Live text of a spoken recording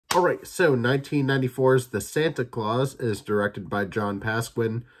All right, so 1994's The Santa Claus is directed by John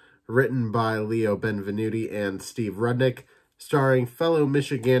Pasquin, written by Leo Benvenuti and Steve Rudnick, starring fellow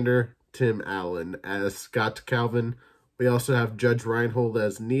Michigander Tim Allen as Scott Calvin. We also have Judge Reinhold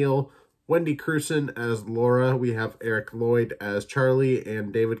as Neil, Wendy Crewson as Laura, we have Eric Lloyd as Charlie,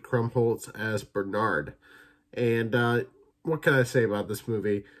 and David Krumholtz as Bernard. And what can I say about this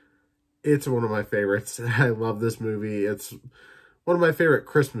movie? It's one of my favorites. I love this movie. It's one of my favorite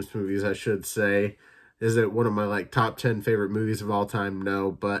Christmas movies, I should say. Is it one of my top 10 favorite movies of all time?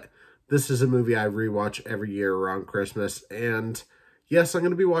 No, but this is a movie I rewatch every year around Christmas. And yes, I'm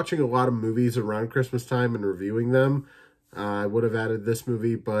going to be watching a lot of movies around Christmas time and reviewing them. I would have added this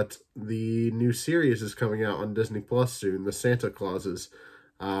movie, but the new series is coming out on Disney Plus soon, The Santa Clauses.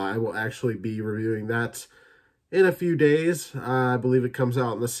 I will actually be reviewing that in a few days. I believe it comes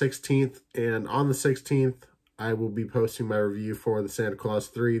out on the 16th, and on the 16th, I will be posting my review for the Santa Claus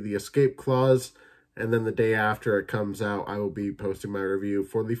 3, The Escape Clause, and then the day after it comes out, I will be posting my review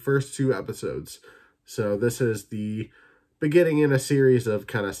for the first 2 episodes. So this is the beginning in a series of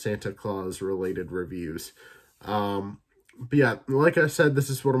kind of Santa Claus related reviews. But yeah, like I said, this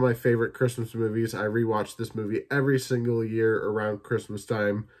is one of my favorite Christmas movies. I rewatch this movie every single year around Christmas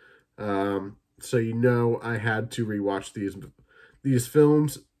time. So you know I had to rewatch these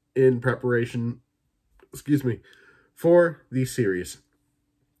films in preparation, for the series.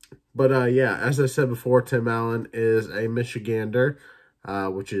 But yeah, as I said before, Tim Allen is a Michigander,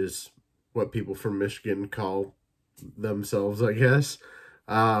 which is what people from Michigan call themselves, I guess.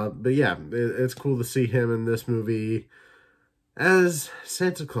 But yeah, it's cool to see him in this movie as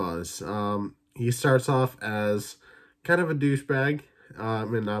Santa Claus. He starts off as kind of a douchebag.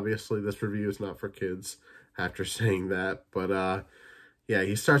 And obviously this review is not for kids after saying that. But yeah,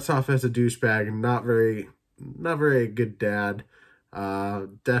 he starts off as a douchebag, not very good dad.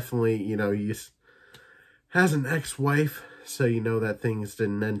 Definitely, he has an ex-wife, so you know that things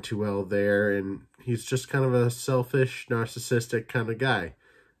didn't end too well there, and he's just kind of a selfish, narcissistic kind of guy.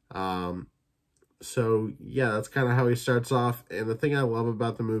 So yeah, that's kind of how he starts off, and the thing I love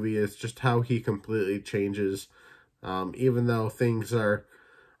about the movie is just how he completely changes. Even though things are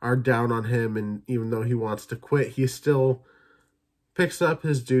down on him, and even though he wants to quit, he still picks up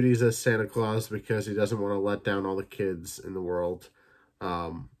his duties as Santa Claus because he doesn't want to let down all the kids in the world.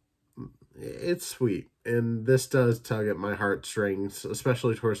 It's sweet, and this does tug at my heartstrings,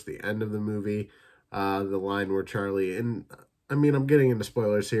 especially towards the end of the movie. The line where Charlie, and I mean, I'm getting into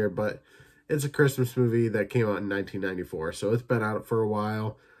spoilers here, but it's a Christmas movie that came out in 1994, so it's been out for a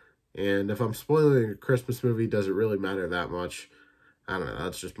while. And if I'm spoiling a Christmas movie, does it really matter that much? I don't know.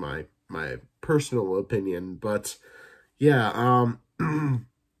 That's just my personal opinion. But yeah,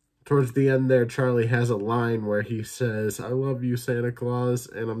 towards the end there, Charlie has a line where he says, "I love you, Santa Claus."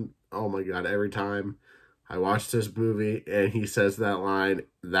 And oh my God, every time I watch this movie and he says that line,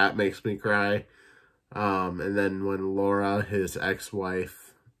 that makes me cry. And then when Laura, his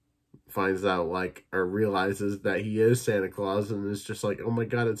ex-wife, finds out, or realizes that he is Santa Claus and is just like, "Oh my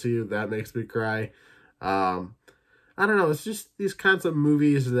God, it's you," that makes me cry. I don't know, it's just these kinds of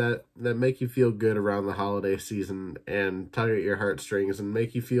movies that make you feel good around the holiday season and tug at your heartstrings and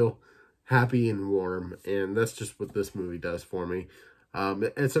make you feel happy and warm, and that's just what this movie does for me.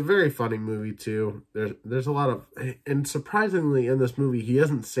 It's a very funny movie too. There's a lot of, and surprisingly in this movie, he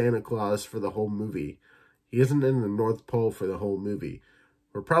isn't Santa Claus for the whole movie. He isn't in the North Pole for the whole movie.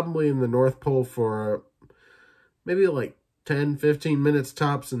 We're probably in the North Pole for maybe 10, 15 minutes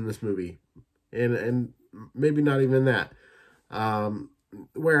tops in this movie. And maybe not even that.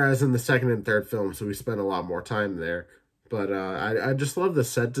 Whereas in the second and third film, so we spent a lot more time there. But I just love the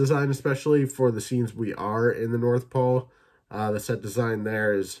set design, especially for the scenes we are in the North Pole. The set design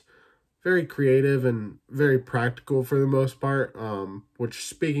there is very creative and very practical for the most part. Which,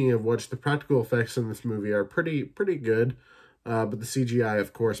 speaking of which, the practical effects in this movie are pretty good. But the CGI,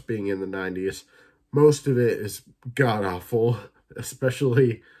 of course, being in the 90s, most of it is god-awful,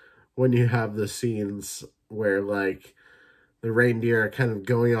 especially when you have the scenes where, the reindeer are kind of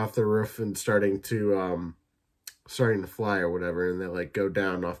going off the roof and starting to fly or whatever, and they, go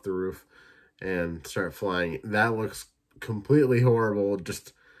down off the roof and start flying. That looks completely horrible,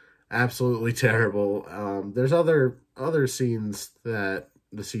 just absolutely terrible. There's other scenes that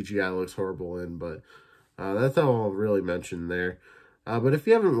the CGI looks horrible in, but that's all I'll really mention there. But if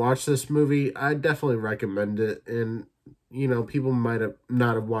you haven't watched this movie, I definitely recommend it. And, people might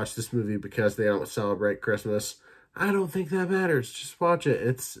not have watched this movie because they don't celebrate Christmas. I don't think that matters. Just watch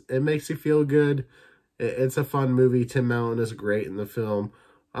it. It makes you feel good. It's a fun movie. Tim Allen is great in the film.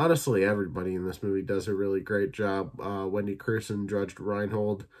 Honestly, everybody in this movie does a really great job. Wendy Crewson, Judge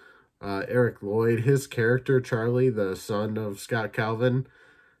Reinhold, Eric Lloyd, his character, Charlie, the son of Scott Calvin,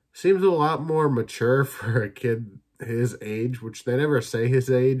 seems a lot more mature for a kid his age, which they never say his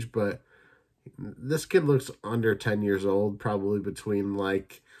age, but this kid looks under 10 years old, probably between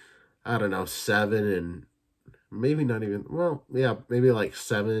like, I don't know, 7 and maybe not even, well, yeah, maybe like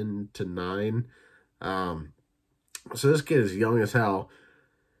 7 to 9. Um, so this kid is young as hell.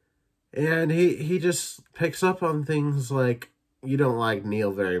 And he just picks up on things like, you don't like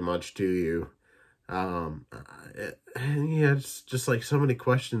Neil very much, do you? And he has just like so many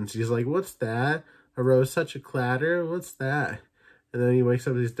questions. He's like, what's that? Arose such a clatter? What's that? And then he wakes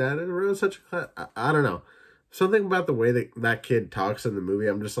up and he's dad, arose such a clatter. I don't know. Something about the way that that kid talks in the movie,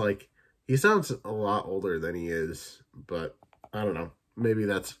 I'm just like, he sounds a lot older than he is. But I don't know. Maybe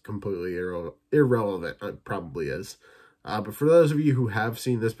that's completely irrelevant. It probably is. But for those of you who have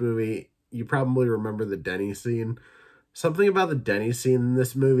seen this movie, you probably remember the Denny scene. Something about the Denny scene in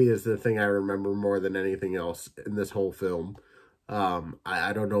this movie is the thing I remember more than anything else in this whole film.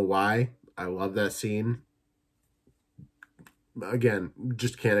 I don't know why. I love that scene. Again,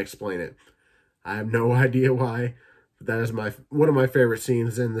 just can't explain it. I have no idea why. But that is one of my favorite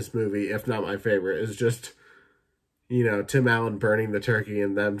scenes in this movie, if not my favorite, is just, you know, Tim Allen burning the turkey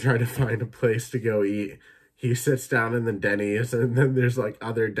and them trying to find a place to go eat. He sits down in the Denny's, and then there's like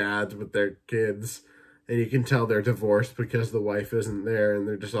other dads with their kids, and you can tell they're divorced because the wife isn't there, and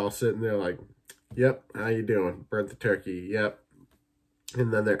they're just all sitting there like, yep, how you doing? Burnt the turkey, yep.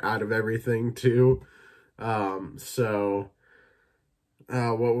 And then they're out of everything too. What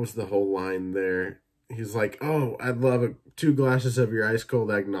was the whole line there? He's like, oh, I'd love 2 glasses of your ice cold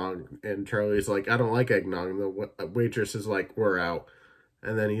eggnog. And Charlie's like, I don't like eggnog. And the waitress is like, we're out.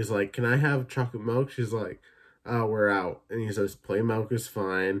 And then he's like, can I have chocolate milk? She's like, oh, we're out. And he says, plain milk is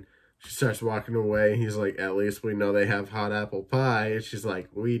fine. She starts walking away. He's like, at least we know they have hot apple pie. And she's like,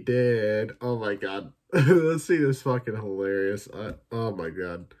 we did. Oh my God. That scene is fucking hilarious. Oh my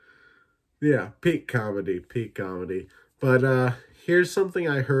God. Yeah, peak comedy, peak comedy. But here's something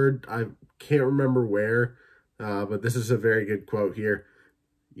I heard. I can't remember where, but this is a very good quote here.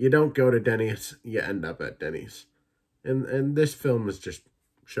 You don't go to Denny's, you end up at Denny's. And this film is just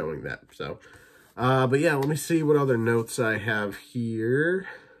showing that. So, but yeah, let me see what other notes I have here.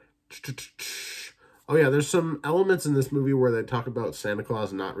 Oh yeah, there's some elements in this movie where they talk about Santa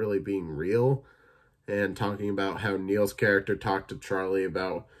Claus not really being real, and talking about how Neil's character talked to Charlie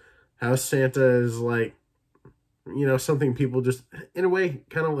about how Santa is like, you know, something people just, in a way,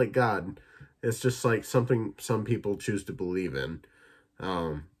 kind of like God. It's just like something some people choose to believe in,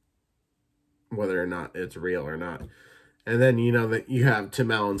 whether or not it's real or not. And then, you know, that you have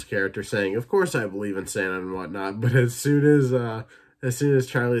Tim Allen's character saying, of course I believe in Santa and whatnot. But as soon as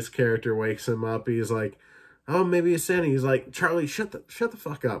Charlie's character wakes him up, he's like, oh, maybe it's Santa. He's like, Charlie, shut the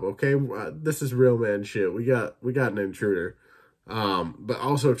fuck up, okay? This is real man shit. We got an intruder. But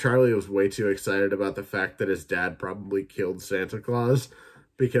also Charlie was way too excited about the fact that his dad probably killed Santa Claus,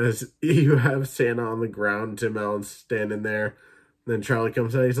 because you have Santa on the ground, Tim Allen's standing there, then Charlie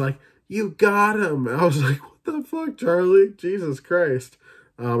comes out, he's like, you got him. I was like, what the fuck, Charlie? Jesus Christ.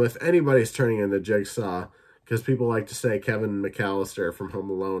 If anybody's turning into Jigsaw, because people like to say Kevin McAllister from Home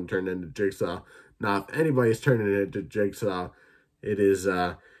Alone turned into Jigsaw. Now, if anybody's turning into Jigsaw, it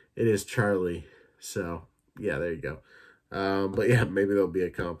is Charlie. So, yeah, there you go. But yeah, maybe they'll be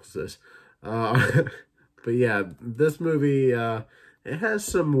accomplices. But yeah, this movie, it has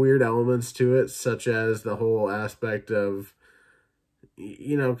some weird elements to it, such as the whole aspect of,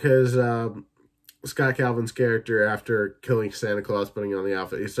 you know, because Scott Calvin's character, after killing Santa Claus, putting on the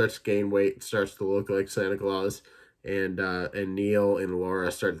outfit, he starts to gain weight, starts to look like Santa Claus, and Neil and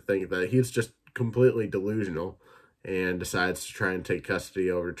Laura start to think that he's just completely delusional, and decides to try and take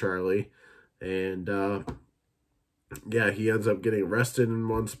custody over Charlie. And yeah, he ends up getting arrested in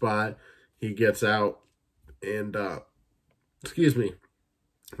one spot. He gets out, and excuse me,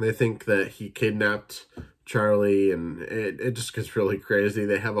 they think that he kidnapped Charlie, and it just gets really crazy.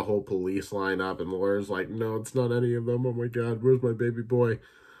 They have a whole police line up, and Laura's like, no, it's not any of them. Oh my God, where's my baby boy?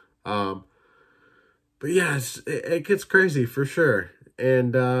 But yeah, it gets crazy for sure.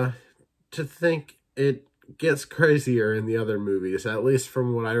 And to think it gets crazier in the other movies, at least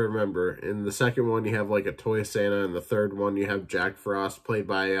from what I remember. In the second one, you have like a toy Santa, and the third one, you have Jack Frost, played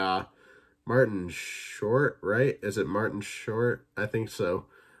by Martin Short, right? Is it Martin Short? I think so.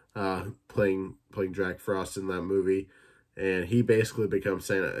 Playing Jack Frost in that movie, and he basically becomes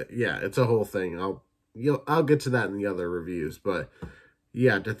Santa. Yeah, it's a whole thing. I'll get to that in the other reviews, but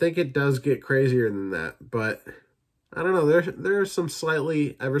yeah, to think it does get crazier than that. But I don't know. There are some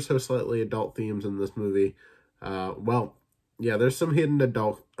slightly, ever so slightly adult themes in this movie. Well, yeah, there's some hidden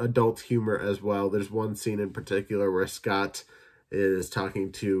adult humor as well. There's one scene in particular where Scott is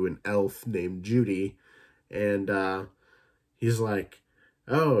talking to an elf named Judy, and he's like,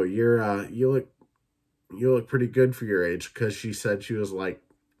 "Oh, you look pretty good for your age," because she said she was like,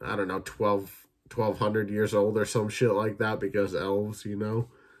 I don't know, 1,200 years old or some shit like that, because elves, you know.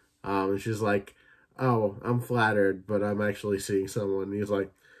 And she's like, "Oh, I'm flattered, but I'm actually seeing someone." And he's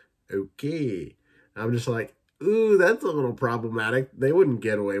like, "Okay." I'm just like, ooh, that's a little problematic. They wouldn't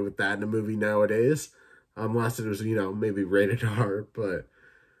get away with that in a movie nowadays, unless it was, maybe rated R. But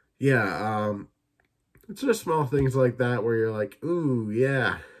yeah, it's just small things like that where you're like, ooh,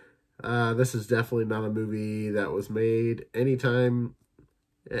 yeah, this is definitely not a movie that was made at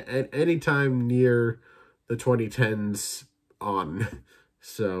any time near the 2010s on.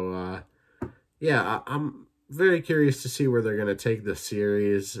 So yeah, I'm very curious to see where they're going to take the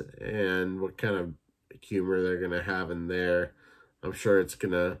series and what kind of humor they're going to have in there. I'm sure it's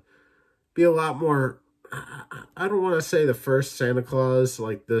going to be a lot more. I don't want to say the first Santa Claus,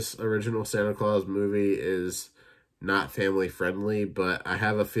 like this original Santa Claus movie, is not family friendly, but I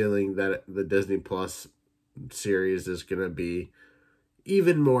have a feeling that the Disney Plus series is going to be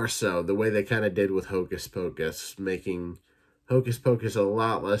even more so, the way they kind of did with Hocus Pocus, making Hocus Pocus a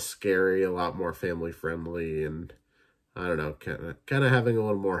lot less scary, a lot more family friendly, and I don't know, kind of having a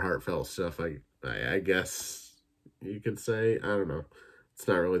little more heartfelt stuff. I guess you could say. I don't know. It's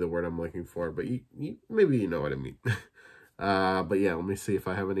not really the word I'm looking for, but maybe you know what I mean. But yeah, let me see if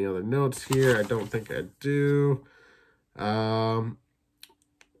I have any other notes here. I don't think I do.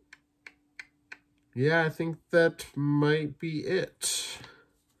 Yeah, I think that might be it.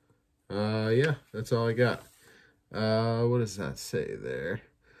 Yeah, that's all I got. What does that say there?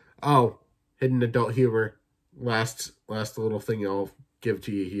 Oh, hidden adult humor. Last little thing I'll give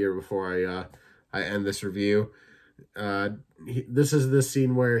to you here before I end this review. This is the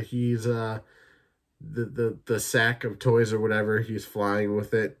scene where he's the sack of toys or whatever, he's flying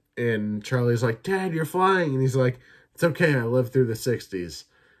with it, and Charlie's like, "Dad, you're flying," and he's like, "It's okay, I lived through the '60s."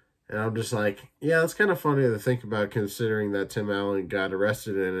 And I'm just like, yeah, it's kind of funny to think about, considering that Tim Allen got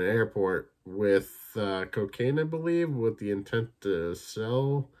arrested in an airport with cocaine, I believe, with the intent to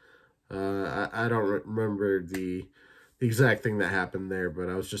sell. I don't remember the exact thing that happened there, but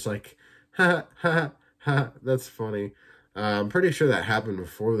I was just like, ha, ha, ha, that's funny. I'm pretty sure that happened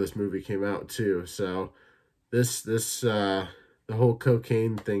before this movie came out, too. So the whole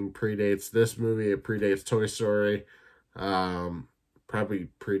cocaine thing predates this movie. It predates Toy Story. Probably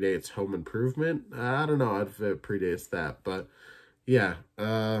predates Home Improvement. I don't know if it predates that, but yeah,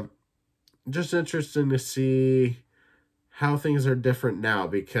 just interesting to see how things are different now,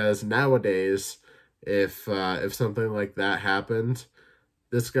 because nowadays, if something like that happened,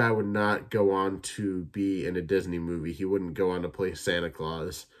 this guy would not go on to be in a Disney movie. He wouldn't go on to play Santa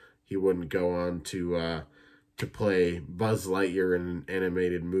Claus. He wouldn't go on to play Buzz Lightyear in an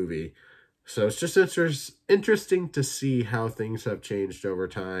animated movie. So it's just interesting to see how things have changed over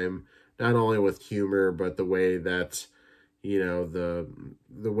time, not only with humor, but the way that, the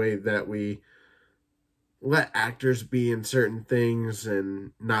way that we let actors be in certain things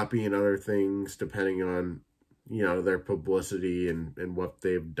and not be in other things, depending on, their publicity and what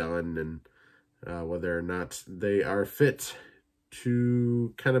they've done, and whether or not they are fit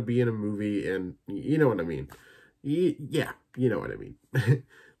to kind of be in a movie, and you know what I mean. Yeah, you know what I mean.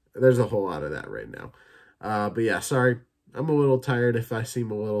 There's a whole lot of that right now. But yeah, sorry, I'm a little tired if I seem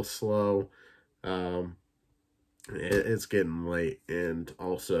a little slow. It's getting late, and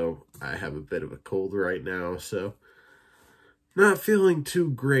also I have a bit of a cold right now, so not feeling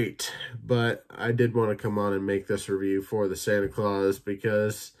too great. But I did want to come on and make this review for the Santa Claus,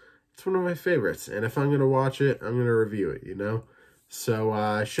 because it's one of my favorites, and if I'm going to watch it, I'm going to review it, So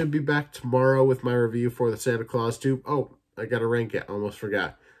I should be back tomorrow with my review for the Santa Claus 2. Oh, I got to rank it. I almost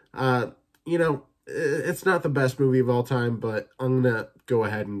forgot. It's not the best movie of all time, but I'm going to go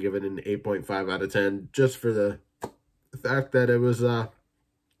ahead and give it an 8.5 out of 10, just for the fact that it was one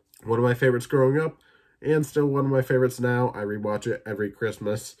of my favorites growing up, and still one of my favorites now. I rewatch it every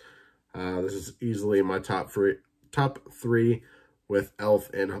Christmas. This is easily my top three with Elf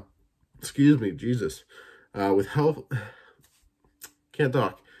and, excuse me, Jesus, with can't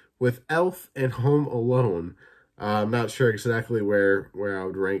talk, with Elf and Home Alone. I'm not sure exactly where I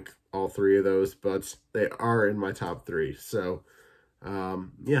would rank all three of those, but they are in my top three. So,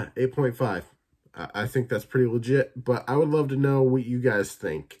 yeah, 8.5. I think that's pretty legit, but I would love to know what you guys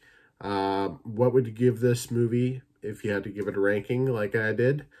think. What would you give this movie if you had to give it a ranking like I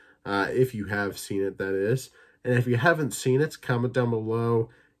did? If you have seen it, that is. And if you haven't seen it, comment down below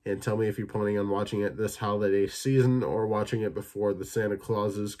and tell me if you're planning on watching it this holiday season or watching it before the Santa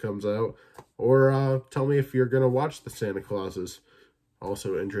Clauses comes out. Or tell me if you're going to watch the Santa Clauses.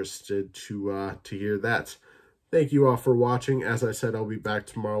 Also interested to hear that. Thank you all for watching. As I said, I'll be back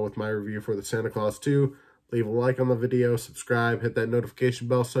tomorrow with my review for the Santa Claus 2. Leave a like on the video, subscribe, hit that notification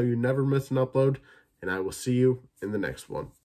bell so you never miss an upload, and I will see you in the next one.